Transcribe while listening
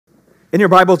In your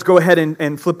Bibles, go ahead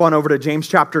and flip on over to James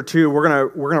chapter 2. We're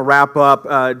gonna wrap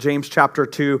up James chapter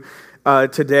 2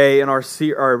 today in our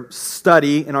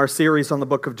study in our series on the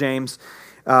book of James,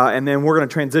 and then we're going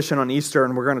to transition on Easter,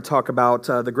 and we're going to talk about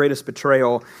the greatest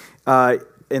betrayal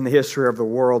in the history of the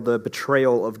world, the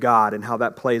betrayal of God, and how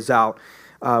that plays out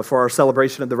for our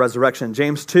celebration of the resurrection.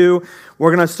 James 2,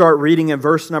 we're going to start reading in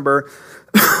verse number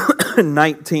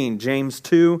 19. James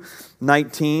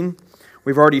 2:19.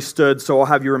 We've already stood, so I'll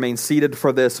have you remain seated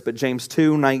for this, but James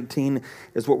 2:19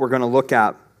 is what we're going to look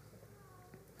at.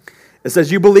 It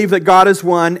says, "You believe that God is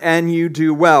one, and you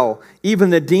do well. Even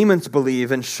the demons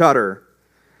believe and shudder.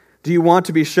 Do you want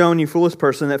to be shown, you foolish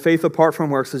person, that faith apart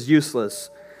from works is useless?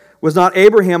 Was not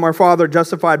Abraham our father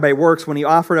justified by works when he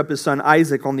offered up his son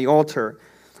Isaac on the altar?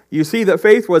 You see that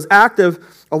faith was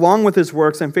active along with his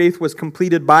works, and faith was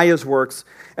completed by his works.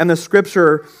 And the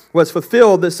scripture was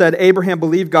fulfilled that said, Abraham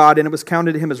believed God, and it was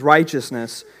counted to him as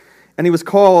righteousness. And he was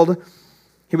called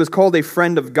a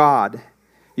friend of God.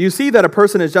 You see that a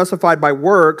person is justified by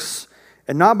works,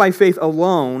 and not by faith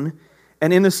alone.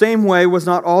 And in the same way was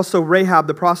not also Rahab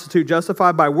the prostitute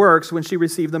justified by works when she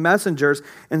received the messengers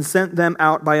and sent them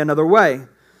out by another way?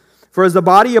 For as the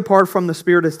body apart from the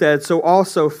spirit is dead, so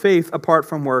also faith apart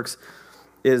from works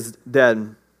is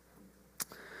dead."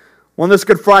 Well, on this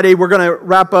Good Friday, we're going to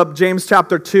wrap up James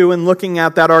chapter 2 and looking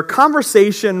at that. Our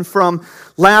conversation from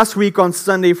last week on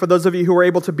Sunday, for those of you who were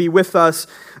able to be with us,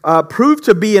 proved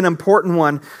to be an important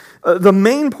one. The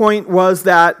main point was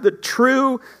that the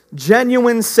true,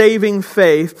 genuine saving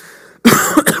faith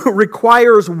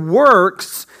requires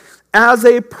works as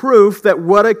a proof that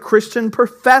what a Christian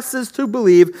professes to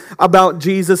believe about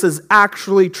Jesus is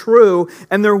actually true,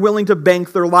 and they're willing to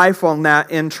bank their life on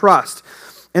that in trust.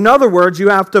 In other words, you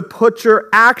have to put your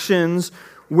actions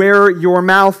where your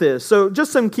mouth is. So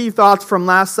just some key thoughts from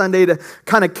last Sunday to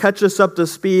kind of catch us up to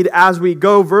speed as we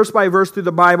go verse by verse through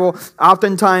the Bible.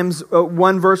 Oftentimes,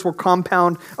 one verse will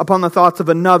compound upon the thoughts of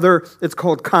another. It's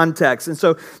called context. And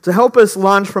so to help us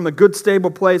launch from a good,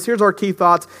 stable place, here's our key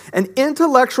thoughts. An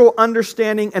intellectual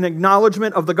understanding and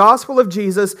acknowledgement of the gospel of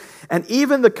Jesus, and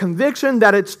even the conviction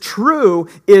that it's true,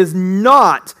 is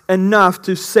not enough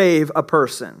to save a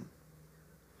person.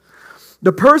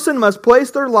 The person must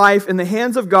place their life in the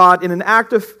hands of God as an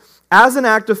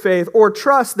act of faith, or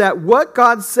trust that what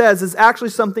God says is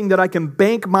actually something that I can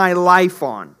bank my life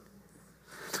on.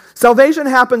 Salvation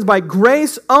happens by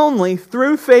grace only,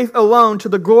 through faith alone, to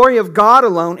the glory of God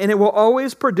alone, and it will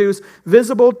always produce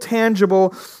visible,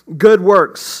 tangible, good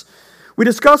works. We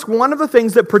discussed one of the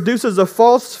things that produces a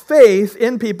false faith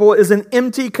in people is an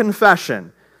empty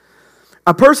confession.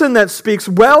 A person that speaks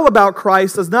well about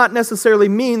Christ does not necessarily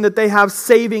mean that they have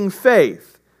saving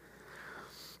faith.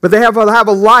 But they have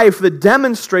a life that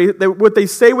demonstrates that what they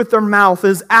say with their mouth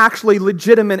is actually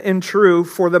legitimate and true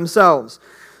for themselves.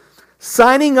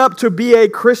 Signing up to be a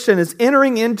Christian is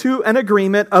entering into an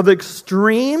agreement of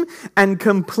extreme and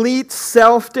complete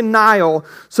self-denial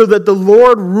so that the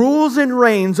Lord rules and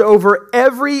reigns over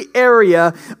every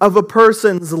area of a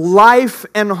person's life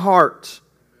and heart.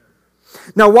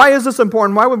 Now, why is this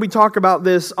important? Why would we talk about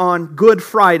this on Good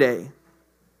Friday?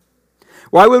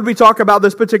 Why would we talk about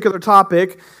this particular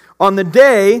topic on the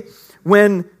day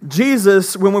when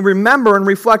we remember and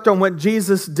reflect on what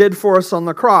Jesus did for us on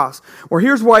the cross? Well,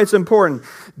 here's why it's important.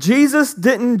 Jesus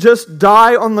didn't just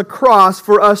die on the cross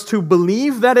for us to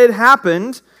believe that it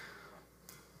happened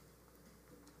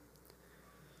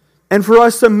and for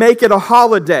us to make it a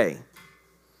holiday.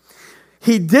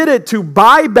 He did it to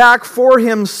buy back for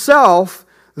himself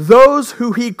those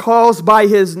who he calls by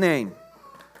his name.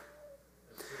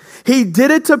 He did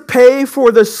it to pay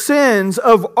for the sins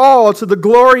of all to the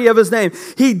glory of his name.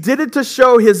 He did it to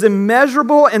show his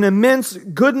immeasurable and immense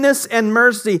goodness and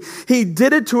mercy. He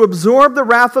did it to absorb the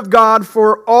wrath of God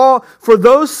for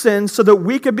those sins so that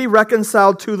we could be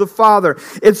reconciled to the Father.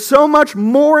 It's so much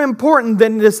more important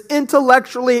than just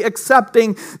intellectually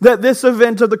accepting that this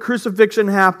event of the crucifixion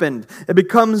happened. It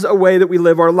becomes a way that we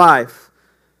live our life.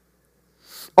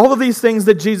 All of these things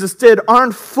that Jesus did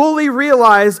aren't fully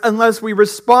realized unless we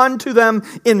respond to them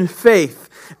in faith.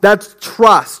 That's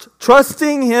trust.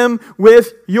 Trusting Him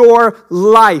with your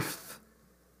life.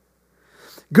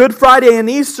 Good Friday and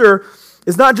Easter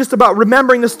is not just about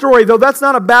remembering the story, though that's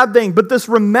not a bad thing, but this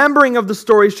remembering of the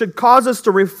story should cause us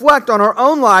to reflect on our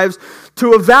own lives,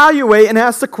 to evaluate and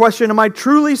ask the question, am I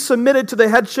truly submitted to the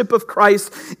headship of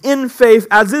Christ in faith,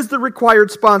 as is the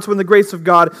required response when the grace of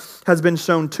God has been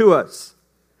shown to us?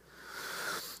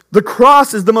 The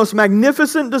cross is the most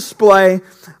magnificent display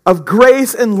of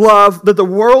grace and love that the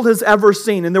world has ever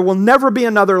seen, and there will never be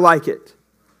another like it.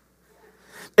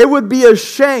 It would be a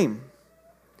shame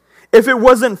if it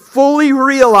wasn't fully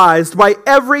realized by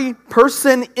every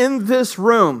person in this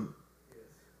room.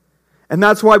 And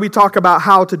that's why we talk about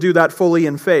how to do that fully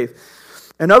in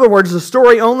faith. In other words, the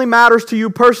story only matters to you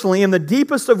personally in the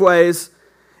deepest of ways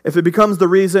if it becomes the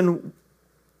reason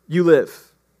you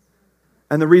live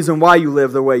and the reason why you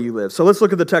live the way you live. So let's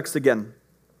look at the text again.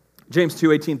 James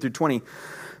 2:18 through 20.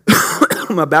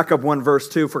 I'm going to back up one verse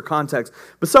too for context.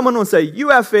 But someone will say, you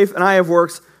have faith and I have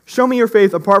works. Show me your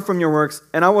faith apart from your works,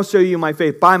 and I will show you my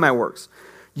faith by my works.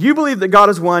 You believe that God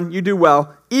is one, you do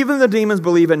well. Even the demons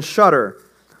believe and shudder.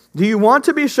 Do you want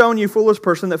to be shown, you foolish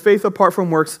person, that faith apart from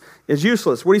works is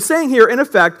useless? What he's saying here, in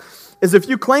effect, is if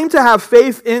you claim to have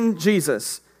faith in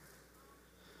Jesus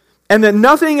and that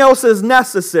nothing else is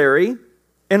necessary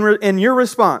in your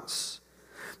response,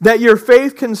 that your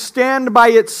faith can stand by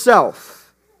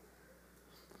itself.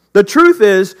 The truth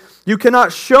is, you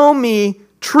cannot show me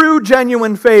true,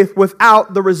 genuine faith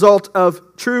without the result of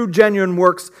true, genuine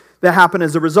works that happen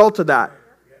as a result of that.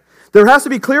 There has to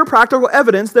be clear, practical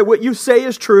evidence that what you say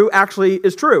is true actually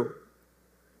is true.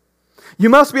 You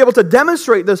must be able to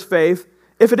demonstrate this faith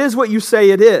if it is what you say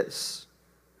it is.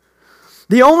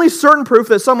 The only certain proof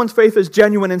that someone's faith is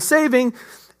genuine and saving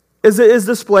is it is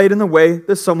displayed in the way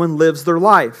that someone lives their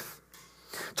life.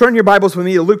 Turn your Bibles with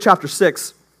me to Luke chapter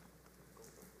 6.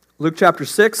 Luke chapter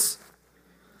 6.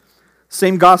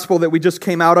 Same gospel that we just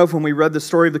came out of when we read the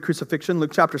story of the crucifixion.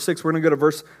 Luke chapter 6, we're going to go to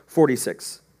verse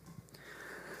 46.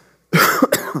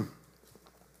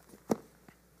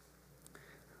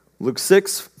 Luke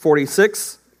 6,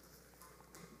 46.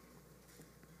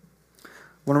 I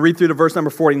want to read through to verse number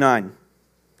 49.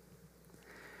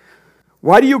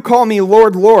 Why do you call me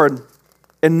Lord, Lord,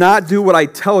 and not do what I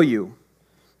tell you?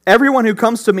 Everyone who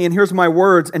comes to me and hears my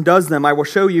words and does them, I will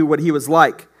show you what he was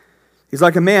like. He's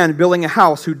like a man building a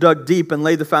house who dug deep and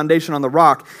laid the foundation on the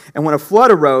rock. And when a flood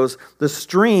arose, the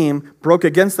stream broke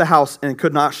against the house and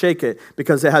could not shake it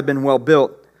because it had been well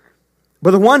built.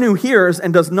 But the one who hears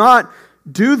and does not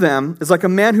do them is like a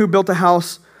man who built a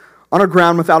house on a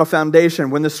ground without a foundation.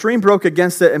 When the stream broke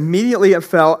against it, immediately it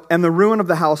fell, and the ruin of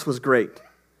the house was great.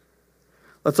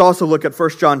 Let's also look at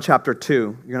 1 John chapter 2.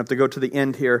 You're going to have to go to the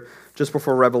end here just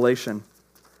before Revelation.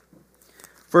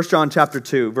 1 John chapter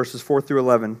 2, verses 4 through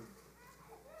 11.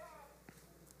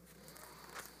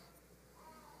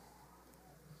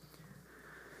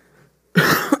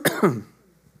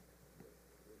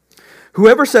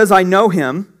 Whoever says, I know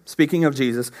him, speaking of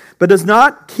Jesus, but does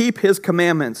not keep his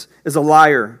commandments is a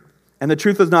liar, and the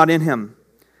truth is not in him.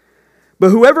 But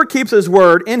whoever keeps his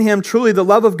word, in him truly the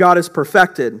love of God is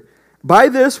perfected. By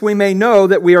this we may know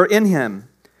that we are in him.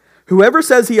 Whoever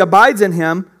says he abides in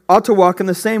him ought to walk in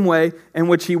the same way in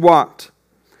which he walked.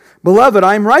 Beloved,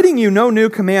 I am writing you no new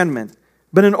commandment,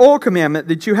 but an old commandment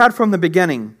that you had from the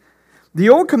beginning. The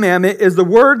old commandment is the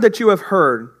word that you have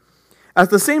heard. At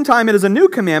the same time, it is a new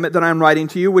commandment that I am writing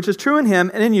to you, which is true in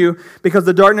him and in you, because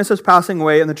the darkness is passing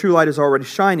away and the true light is already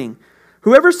shining.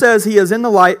 Whoever says he is in the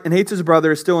light and hates his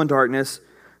brother is still in darkness.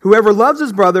 Whoever loves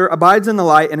his brother abides in the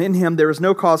light, and in him there is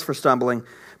no cause for stumbling.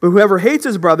 But whoever hates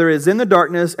his brother is in the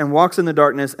darkness and walks in the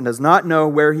darkness and does not know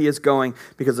where he is going,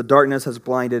 because the darkness has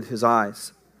blinded his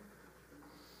eyes.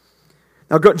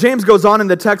 Now, James goes on in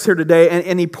the text here today,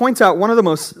 and he points out one of the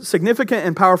most significant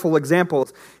and powerful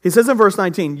examples. He says in verse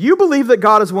 19, you believe that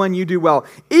God is one, you do well.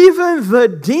 Even the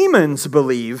demons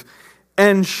believe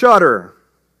and shudder.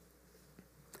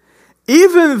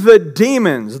 Even the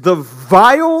demons, the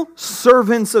vile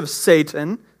servants of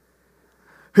Satan,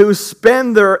 who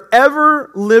spend their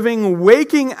ever-living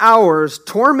waking hours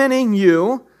tormenting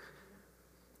you,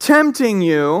 tempting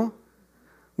you,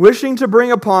 wishing to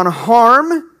bring upon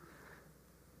harm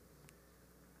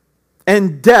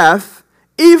and death,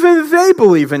 even they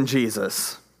believe in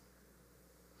Jesus.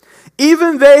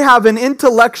 Even they have an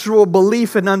intellectual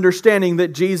belief and understanding that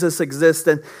Jesus exists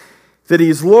and that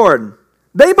he's Lord.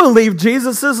 They believe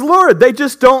Jesus is Lord. They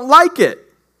just don't like it.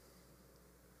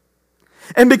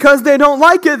 And because they don't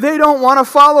like it, they don't want to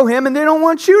follow him, and they don't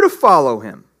want you to follow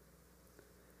him.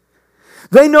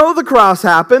 They know the cross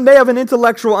happened. They have an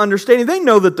intellectual understanding. They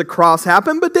know that the cross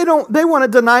happened, but they want to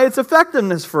deny its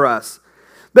effectiveness for us.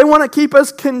 They want to keep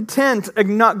us content,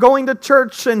 not going to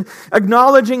church and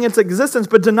acknowledging its existence,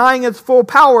 but denying its full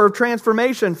power of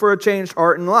transformation for a changed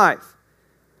heart and life.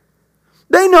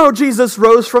 They know Jesus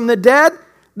rose from the dead.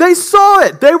 They saw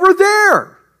it. They were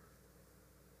there.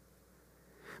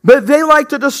 But they like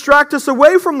to distract us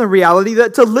away from the reality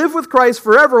that to live with Christ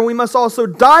forever, we must also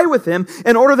die with him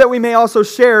in order that we may also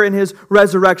share in his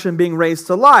resurrection, being raised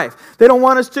to life. They don't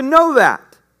want us to know that.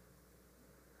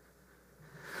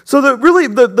 So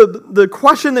the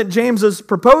question that James is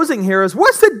proposing here is,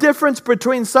 what's the difference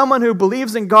between someone who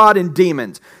believes in God and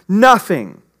demons?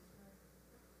 Nothing.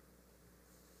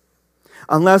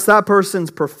 Unless that person's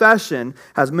profession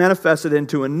has manifested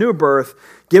into a new birth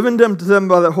given to them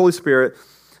by the Holy Spirit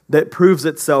that proves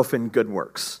itself in good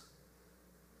works.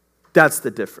 That's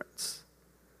the difference.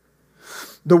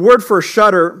 The word for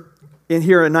shudder in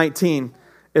here in 19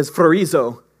 is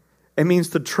phorizo. It means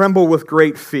to tremble with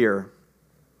great fear.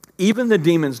 Even the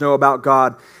demons know about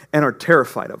God and are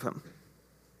terrified of him.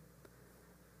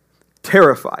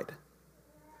 Terrified.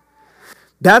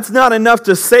 That's not enough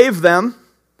to save them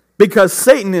because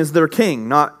Satan is their king,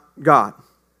 not God,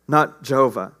 not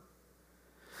Jehovah.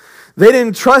 They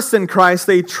didn't trust in Christ,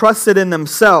 they trusted in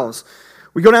themselves.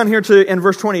 We go down here in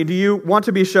verse 20. Do you want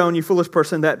to be shown, you foolish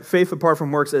person, that faith apart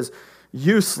from works is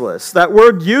useless? That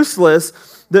word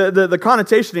useless, the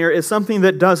connotation here is something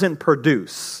that doesn't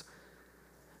produce.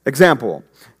 Example,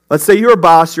 let's say you're a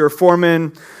boss, you're a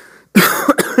foreman,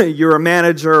 you're a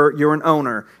manager, you're an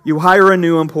owner. You hire a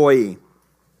new employee.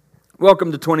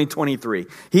 Welcome to 2023.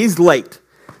 He's late,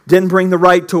 didn't bring the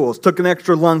right tools, took an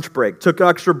extra lunch break, took an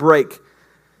extra break.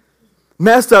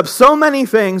 Messed up so many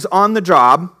things on the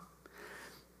job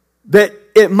that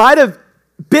it might have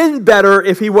been better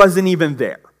if he wasn't even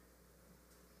there.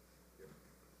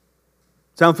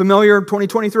 Sound familiar,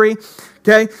 2023?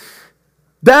 Okay.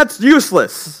 That's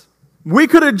useless. We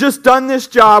could have just done this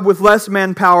job with less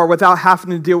manpower without having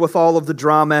to deal with all of the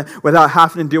drama, without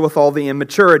having to deal with all the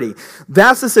immaturity.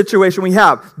 That's the situation we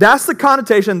have. That's the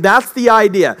connotation. That's the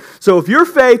idea. So if your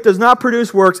faith does not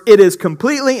produce works, it is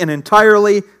completely and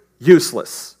entirely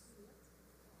useless.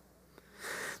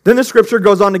 Then the scripture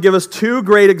goes on to give us two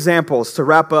great examples to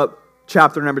wrap up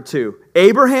chapter number 2.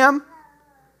 Abraham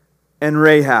and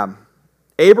Rahab.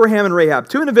 Abraham and Rahab.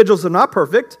 Two individuals who are not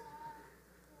perfect,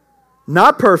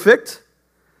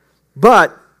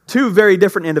 but two very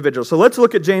different individuals. So let's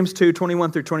look at James 2,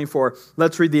 21 through 24.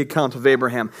 Let's read the account of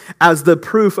Abraham as the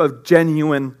proof of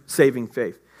genuine saving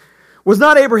faith. Was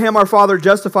not Abraham our father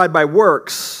justified by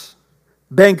works?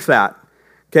 Bank that.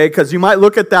 Okay, because you might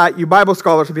look at that, you Bible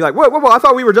scholars would be like, whoa, I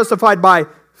thought we were justified by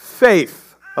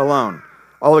faith alone.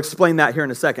 I'll explain that here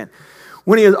in a second.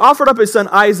 When he has offered up his son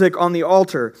Isaac on the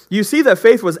altar, you see that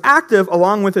faith was active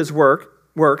along with his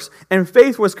works, and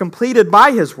faith was completed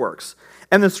by his works.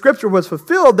 And the scripture was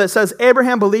fulfilled that says,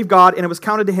 Abraham believed God, and it was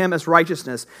counted to him as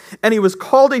righteousness, and he was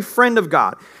called a friend of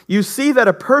God. You see that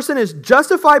a person is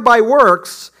justified by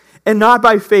works and not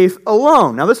by faith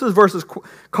alone. Now, this verse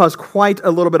caused quite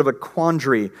a little bit of a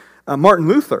quandary. Martin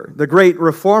Luther, the great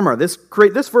reformer, this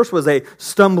verse was a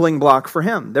stumbling block for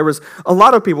him. There was a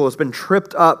lot of people who's been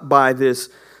tripped up by this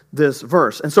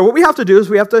verse. And so what we have to do is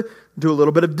we have to do a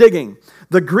little bit of digging.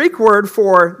 The Greek word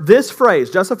for this phrase,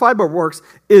 justified by works,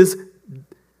 is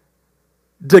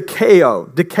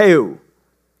dikeo.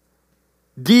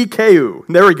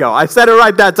 There we go. I said it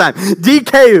right that time.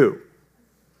 Dikeo.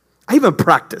 I even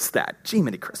practiced that. Gee,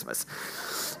 many Christmas.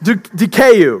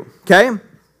 Dikeu, okay?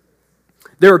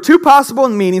 There are two possible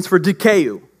meanings for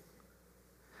dikeu.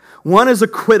 One is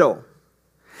acquittal.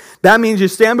 That means you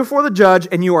stand before the judge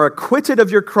and you are acquitted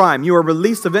of your crime. You are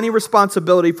released of any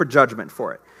responsibility for judgment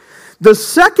for it. The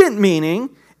second meaning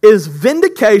is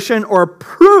vindication or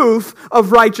proof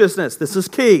of righteousness. This is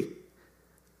key.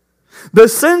 The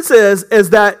sense is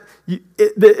that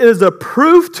it is a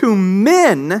proof to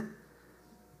men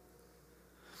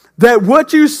that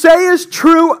what you say is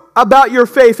true about your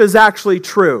faith is actually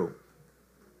true.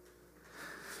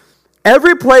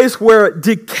 Every place where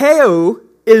dikeo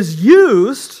is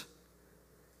used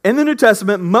in the New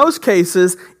Testament, most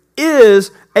cases,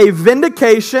 is a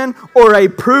vindication or a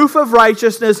proof of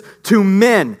righteousness to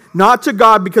men, not to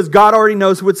God, because God already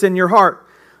knows what's in your heart.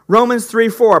 Romans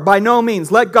 3:4, by no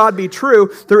means let God be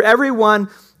true,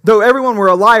 though everyone were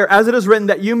a liar, as it is written,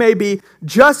 that you may be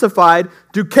justified,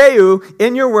 dikeu,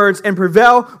 in your words, and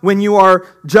prevail when you are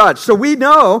judged. So we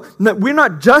know that we're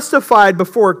not justified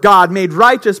before God, made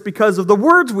righteous because of the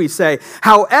words we say.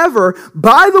 However,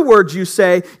 by the words you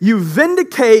say, you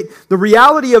vindicate the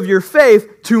reality of your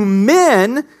faith to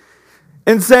men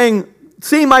and saying,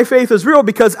 see, my faith is real,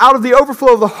 because out of the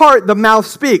overflow of the heart, the mouth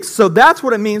speaks. So that's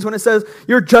what it means when it says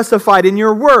you're justified in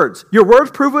your words. Your words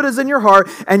prove it is in your heart,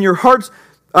 and your heart's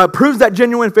proves that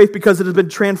genuine faith because it has been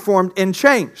transformed and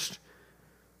changed.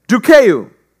 Dikeu.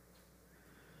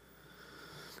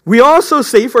 We also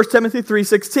see 1 Timothy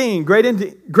 3:16.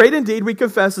 Great indeed, we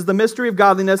confess, is the mystery of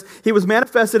godliness. He was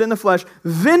manifested in the flesh,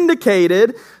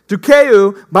 vindicated,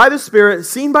 dikeu, by the Spirit,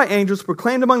 seen by angels,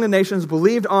 proclaimed among the nations,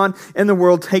 believed on in the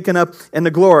world, taken up in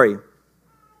the glory.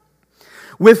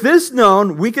 with this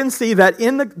known, we can see that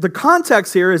in the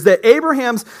context here is that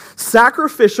Abraham's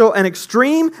sacrificial and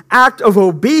extreme act of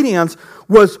obedience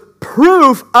was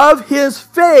proof of his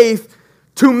faith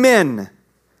to men.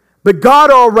 But God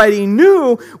already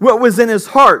knew what was in his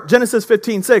heart. Genesis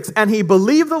 15:6, and he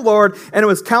believed the Lord, and it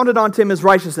was counted unto him as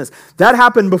righteousness. That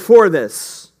happened before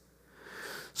this.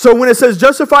 So when it says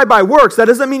justified by works, that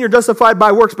doesn't mean you're justified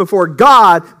by works before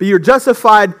God, but you're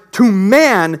justified to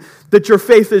man that your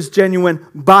faith is genuine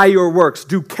by your works.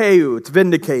 Dukeu, it's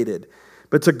vindicated.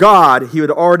 But to God, he had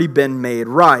already been made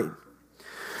right.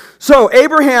 So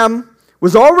Abraham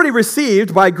was already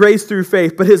received by grace through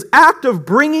faith, but his act of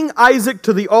bringing Isaac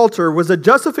to the altar was a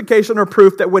justification or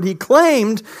proof that what he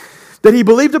claimed that he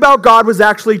believed about God was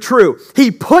actually true. He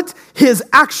put his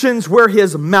actions where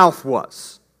his mouth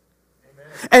was.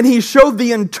 Amen. And he showed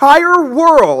the entire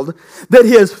world that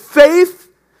his faith,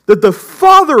 that the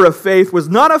father of faith was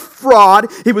not a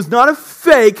fraud, he was not a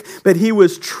fake, but he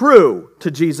was true to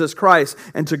Jesus Christ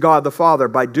and to God the Father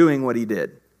by doing what he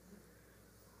did.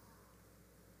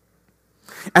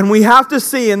 And we have to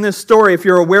see in this story, if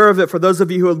you're aware of it, for those of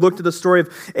you who have looked at the story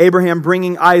of Abraham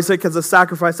bringing Isaac as a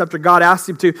sacrifice after God asked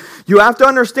him to, you have to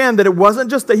understand that it wasn't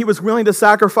just that he was willing to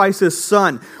sacrifice his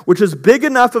son, which is big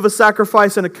enough of a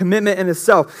sacrifice and a commitment in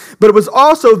itself, but it was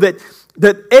also that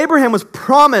Abraham was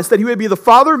promised that he would be the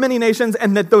father of many nations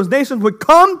and that those nations would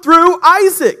come through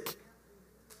Isaac.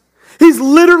 He's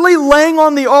literally laying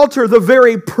on the altar the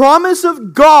very promise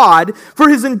of God for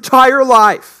his entire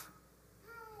life.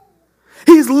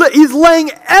 He's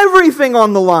laying everything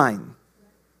on the line.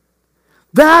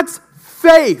 That's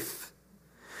faith.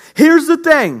 Here's the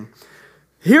thing.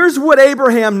 Here's what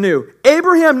Abraham knew.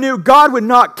 Abraham knew God would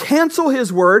not cancel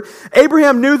his word.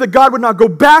 Abraham knew that God would not go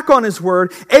back on his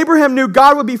word. Abraham knew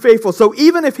God would be faithful. So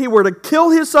even if he were to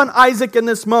kill his son Isaac in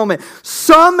this moment,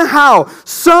 somehow,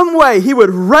 some way, he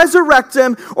would resurrect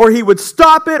him or he would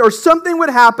stop it or something would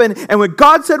happen. And what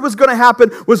God said was going to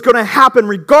happen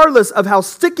regardless of how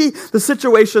sticky the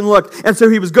situation looked. And so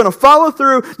he was going to follow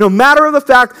through no matter the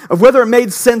fact of whether it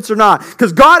made sense or not.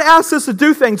 Because God asks us to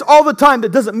do things all the time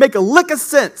that doesn't make a lick of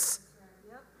sense.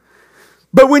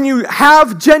 But when you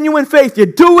have genuine faith, you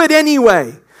do it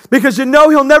anyway. Because you know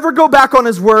he'll never go back on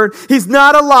his word. He's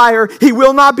not a liar. He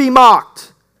will not be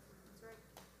mocked.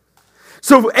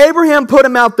 So Abraham put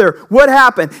him out there. What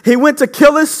happened? He went to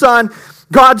kill his son.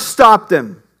 God stopped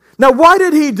him. Now, why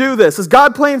did he do this? Is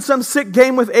God playing some sick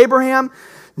game with Abraham?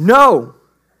 No.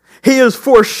 He is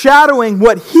foreshadowing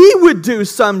what he would do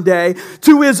someday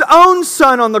to his own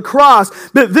son on the cross.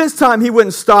 But this time he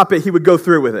wouldn't stop it. He would go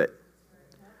through with it.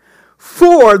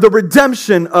 For the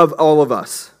redemption of all of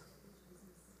us.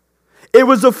 It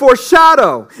was a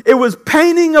foreshadow. It was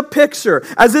painting a picture,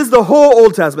 as is the whole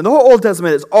Old Testament. The whole Old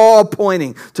Testament is all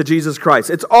pointing to Jesus Christ.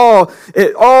 It's all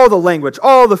the language,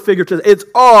 all the figurative. It's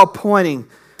all pointing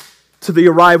to the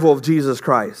arrival of Jesus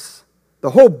Christ.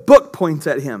 The whole book points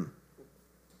at him.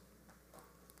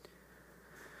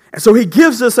 And so he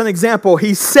gives us an example.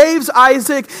 He saves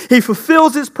Isaac, he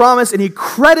fulfills his promise, and he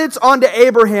credits onto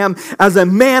Abraham as a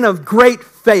man of great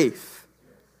faith.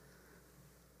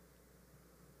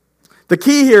 The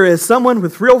key here is someone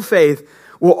with real faith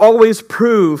will always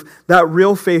prove that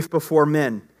real faith before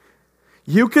men.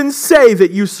 You can say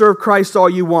that you serve Christ all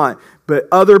you want, but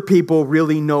other people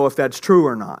really know if that's true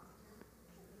or not.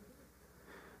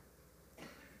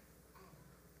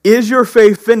 Is your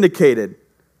faith vindicated?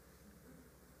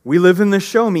 We live in the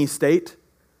show me state.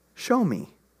 Show me.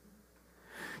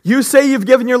 You say you've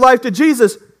given your life to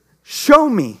Jesus. Show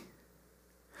me.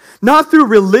 Not through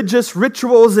religious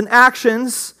rituals and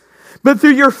actions, but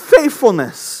through your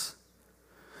faithfulness.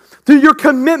 Through your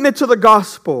commitment to the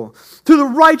gospel. Through the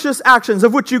righteous actions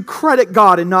of which you credit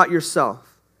God and not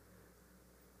yourself.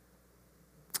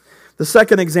 The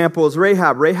second example is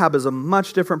Rahab. Rahab is a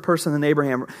much different person than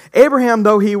Abraham. Abraham,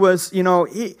 though he was,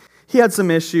 he had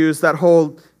some issues. That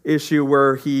whole issue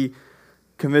where he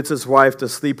convinced his wife to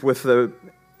sleep with the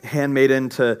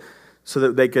handmaiden so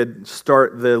that they could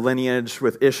start the lineage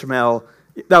with Ishmael.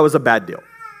 That was a bad deal.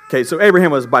 Okay, so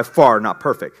Abraham was by far not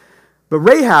perfect. But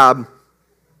Rahab,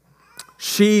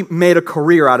 she made a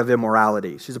career out of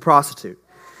immorality. She's a prostitute.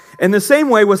 In the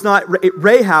same way was not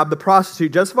Rahab, the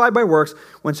prostitute, justified by works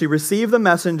when she received the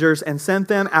messengers and sent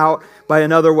them out by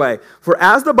another way. For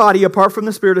as the body apart from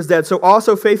the spirit is dead, so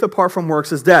also faith apart from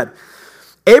works is dead.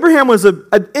 Abraham was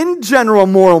in general,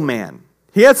 moral man.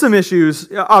 He had some issues,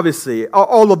 obviously.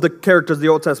 All of the characters of the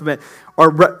Old Testament are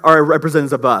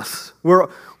representatives of us. No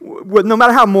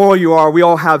matter how moral you are, we're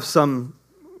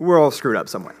all screwed up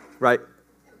some way, right?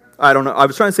 I don't know. I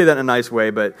was trying to say that in a nice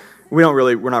way, but we're not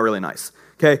really nice.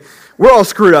 Okay? We're all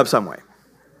screwed up some way.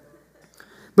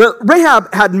 But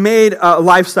Rahab had made a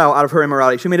lifestyle out of her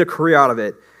immorality. She made a career out of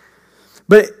it.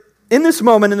 But in this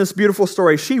moment, in this beautiful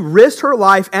story, she risked her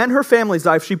life and her family's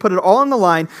life. She put it all on the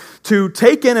line to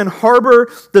take in and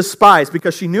harbor the spies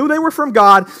because she knew they were from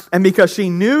God and because she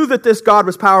knew that this God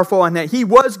was powerful and that he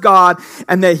was God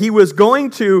and that he was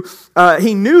going to,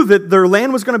 he knew that their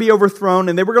land was going to be overthrown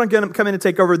and they were going to come in and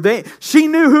take over. She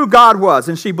knew who God was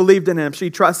and she believed in him. She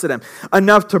trusted him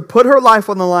enough to put her life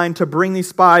on the line to bring these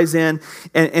spies in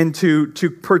and to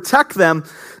protect them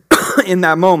in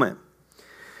that moment.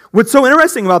 What's so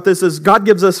interesting about this is God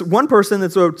gives us one person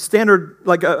that's a standard,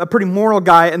 like a pretty moral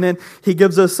guy, and then he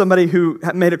gives us somebody who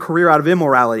made a career out of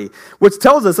immorality, which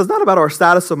tells us it's not about our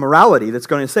status of morality that's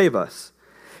going to save us.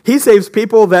 He saves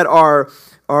people that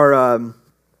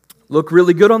look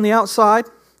really good on the outside,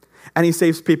 and he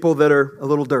saves people that are a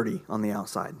little dirty on the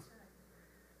outside.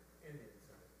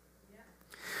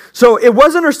 So it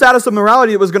wasn't her status of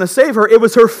morality that was going to save her. It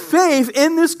was her faith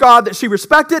in this God that she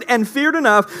respected and feared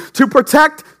enough to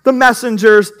protect the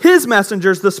messengers, his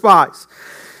messengers, the spies.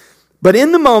 But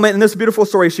in the moment, in this beautiful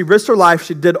story, she risked her life.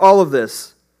 She did all of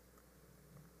this.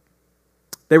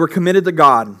 They were committed to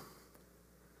God.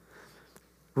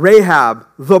 Rahab,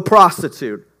 the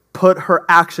prostitute, put her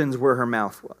actions where her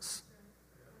mouth was.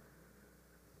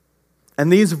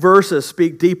 And these verses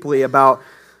speak deeply about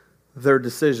their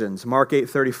decisions. Mark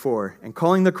 8:34. And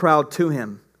calling the crowd to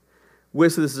him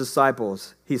with his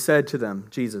disciples, he said to them,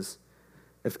 Jesus,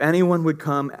 if anyone would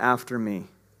come after me,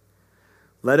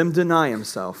 let him deny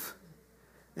himself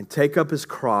and take up his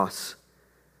cross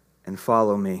and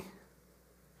follow me.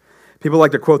 People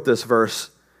like to quote this verse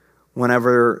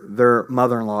whenever their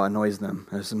mother-in-law annoys them.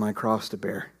 This is my cross to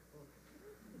bear.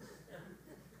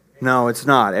 No, it's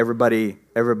not. Everybody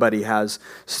has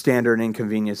standard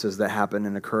inconveniences that happen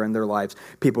and occur in their lives.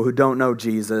 People who don't know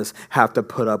Jesus have to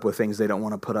put up with things they don't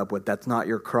want to put up with. That's not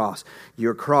your cross.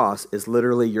 Your cross is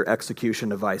literally your execution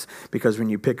device, because when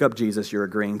you pick up Jesus, you're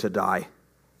agreeing to die.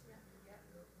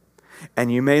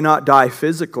 And you may not die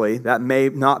physically. That may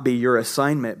not be your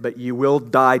assignment, but you will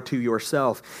die to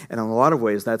yourself. And in a lot of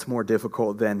ways, that's more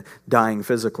difficult than dying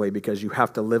physically, because you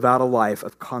have to live out a life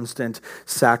of constant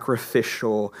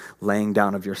sacrificial laying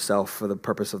down of yourself for the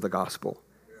purpose of the gospel.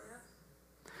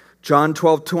 John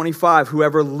 12:25,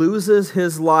 whoever loves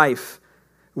his life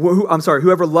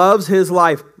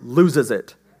loses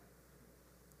it.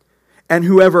 And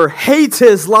whoever hates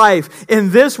his life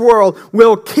in this world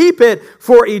will keep it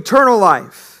for eternal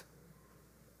life.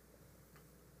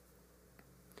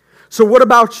 So what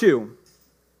about you?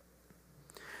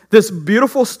 This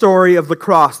beautiful story of the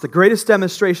cross, the greatest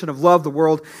demonstration of love the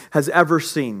world has ever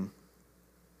seen.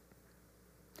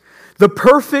 The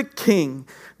perfect king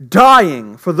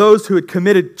dying for those who had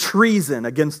committed treason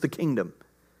against the kingdom.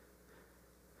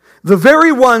 The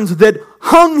very ones that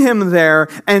hung him there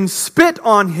and spit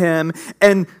on him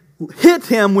and hit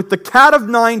him with the cat of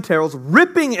nine tails,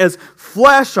 ripping his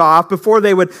flesh off before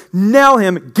they would nail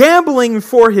him, gambling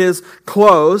for his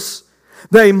clothes.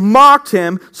 They mocked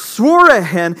him, swore at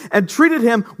him, and treated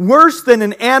him worse than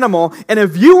an animal. And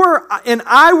if you were and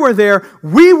I were there,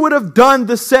 we would have done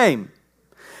the same.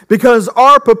 Because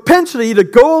our propensity to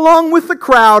go along with the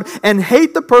crowd and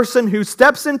hate the person who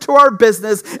steps into our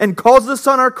business and calls us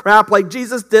on our crap like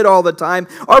Jesus did all the time,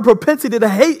 our propensity to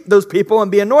hate those people and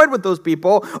be annoyed with those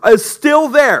people is still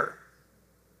there.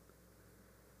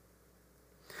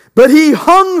 But he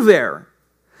hung there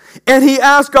and he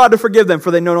asked God to forgive them,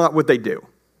 for they know not what they do.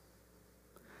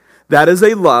 That is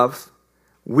a love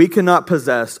we cannot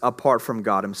possess apart from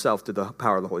God himself through the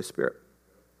power of the Holy Spirit.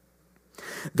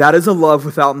 That is a love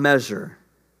without measure.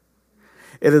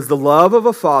 It is the love of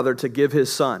a father to give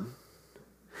his son.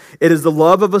 It is the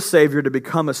love of a Savior to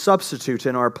become a substitute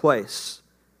in our place.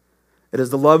 It is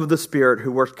the love of the Spirit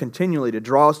who works continually to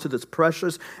draw us to this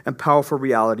precious and powerful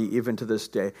reality even to this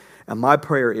day. And my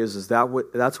prayer is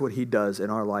that's what he does in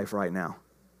our life right now.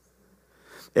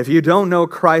 If you don't know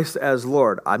Christ as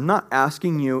Lord, I'm not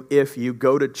asking you if you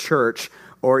go to church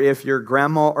or if your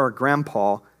grandma or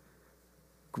grandpa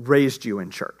raised you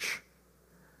in church.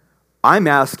 I'm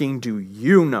asking, do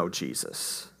you know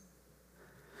Jesus?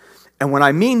 And when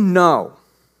I mean know,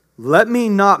 let me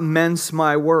not mince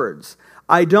my words.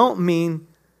 I don't mean,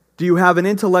 do you have an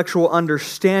intellectual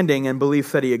understanding and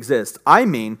belief that he exists? I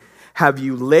mean, have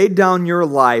you laid down your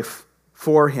life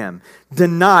for him,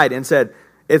 denied and said,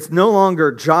 it's no longer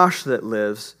Josh that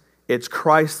lives, it's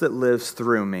Christ that lives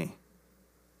through me,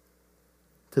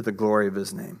 to the glory of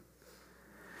his name.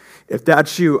 If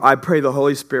that's you, I pray the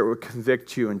Holy Spirit would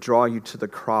convict you and draw you to the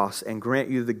cross and grant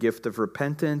you the gift of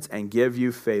repentance and give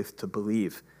you faith to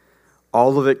believe.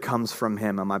 All of it comes from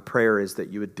him, and my prayer is that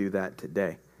you would do that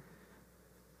today.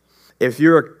 If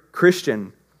you're a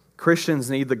Christian,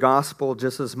 Christians need the gospel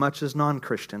just as much as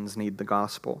non-Christians need the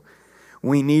gospel.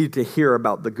 We need to hear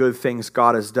about the good things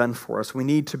God has done for us. We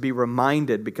need to be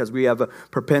reminded, because we have a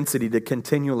propensity to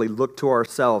continually look to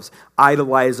ourselves,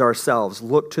 idolize ourselves,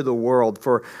 look to the world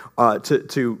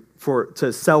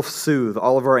to self-soothe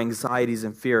all of our anxieties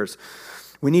and fears.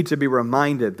 We need to be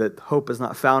reminded that hope is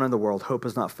not found in the world, hope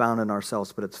is not found in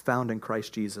ourselves, but it's found in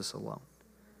Christ Jesus alone.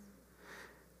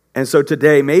 And so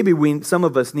today, maybe some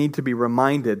of us need to be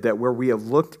reminded that where we have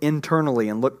looked internally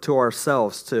and looked to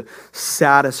ourselves to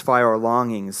satisfy our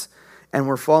longings, and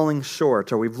we're falling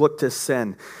short, or we've looked to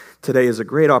sin, today is a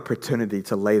great opportunity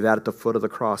to lay that at the foot of the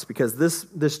cross. Because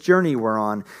this journey we're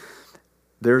on,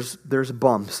 there's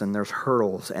bumps and there's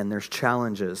hurdles and there's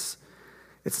challenges.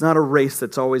 It's not a race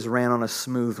that's always ran on a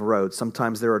smooth road.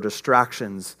 Sometimes there are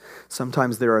distractions.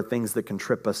 Sometimes there are things that can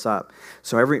trip us up.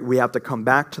 So we have to come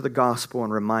back to the gospel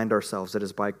and remind ourselves that it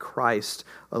is by Christ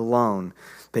alone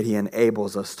that He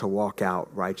enables us to walk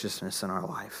out righteousness in our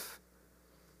life.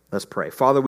 Let's pray. Father,